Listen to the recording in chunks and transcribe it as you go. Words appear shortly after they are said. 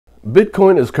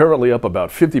Bitcoin is currently up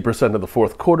about 50% in the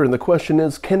fourth quarter, and the question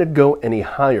is, can it go any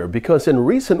higher? Because in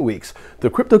recent weeks, the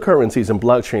cryptocurrencies and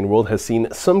blockchain world has seen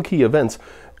some key events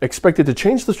expected to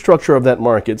change the structure of that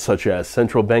market, such as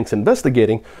central banks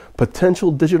investigating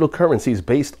potential digital currencies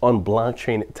based on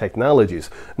blockchain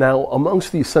technologies. Now,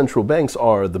 amongst these central banks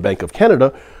are the Bank of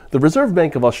Canada, the Reserve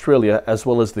Bank of Australia, as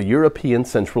well as the European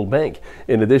Central Bank.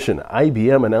 In addition,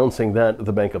 IBM announcing that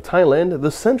the Bank of Thailand, the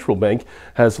central bank,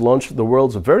 has launched the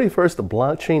world's very first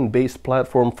blockchain-based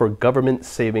platform for government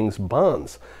savings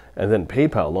bonds. And then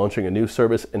PayPal launching a new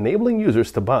service enabling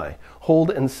users to buy,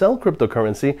 hold, and sell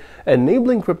cryptocurrency,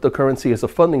 enabling cryptocurrency as a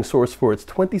funding source for its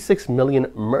 26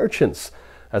 million merchants.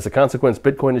 As a consequence,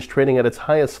 Bitcoin is trading at its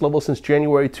highest level since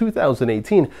January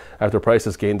 2018, after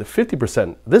prices gained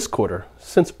 50% this quarter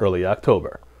since early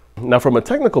October. Now, from a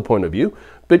technical point of view,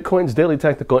 Bitcoin's daily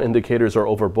technical indicators are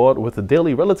overbought, with the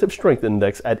daily relative strength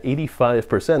index at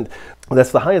 85%.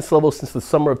 That's the highest level since the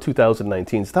summer of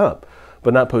 2019's top,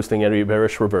 but not posting any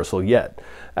bearish reversal yet.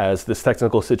 As this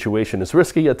technical situation is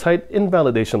risky, a tight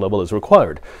invalidation level is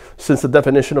required. Since the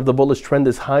definition of the bullish trend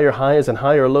is higher highs and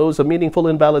higher lows, a meaningful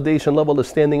invalidation level is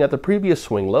standing at the previous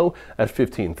swing low at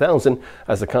 15,000.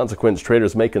 As a consequence,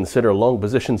 traders may consider long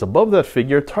positions above that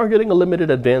figure, targeting a limited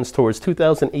advance towards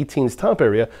 2018's top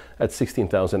area at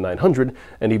 16,900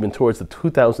 and even towards the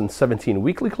 2017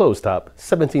 weekly close top,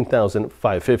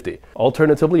 17,550.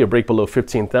 Alternatively, a break below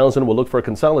 15,000 will look for a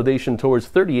consolidation towards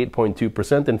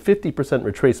 38.2% and 50%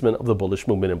 retracement of the bullish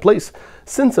movement in place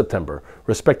since September,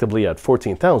 respectively at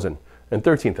 14,000 and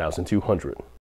 13,200.